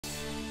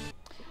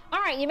All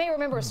right, you may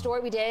remember a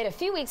story we did a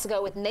few weeks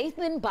ago with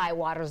Nathan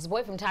Bywaters, a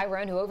boy from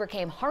Tyrone who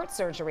overcame heart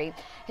surgery.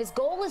 His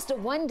goal is to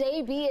one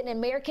day be an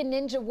American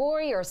Ninja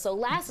Warrior. So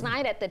last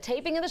night at the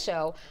taping of the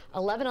show,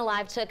 11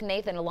 Alive took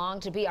Nathan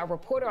along to be our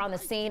reporter on the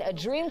scene. A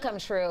dream come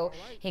true.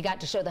 He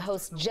got to show the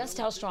host just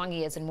how strong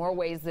he is in more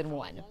ways than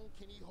one.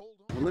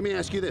 Well, let me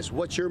ask you this.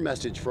 What's your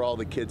message for all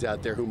the kids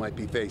out there who might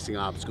be facing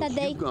obstacles?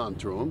 You've gone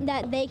through them.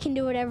 That they can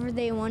do whatever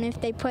they want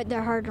if they put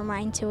their heart or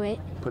mind to it.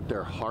 Put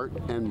their heart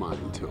and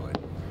mind to it.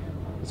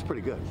 That's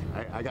pretty good.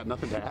 I got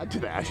nothing to add to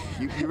that.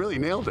 You really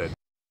nailed it.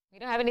 We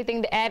don't have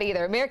anything to add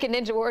either. American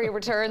Ninja Warrior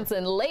returns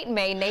in late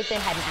May. Nathan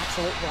had an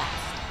absolute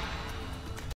blast.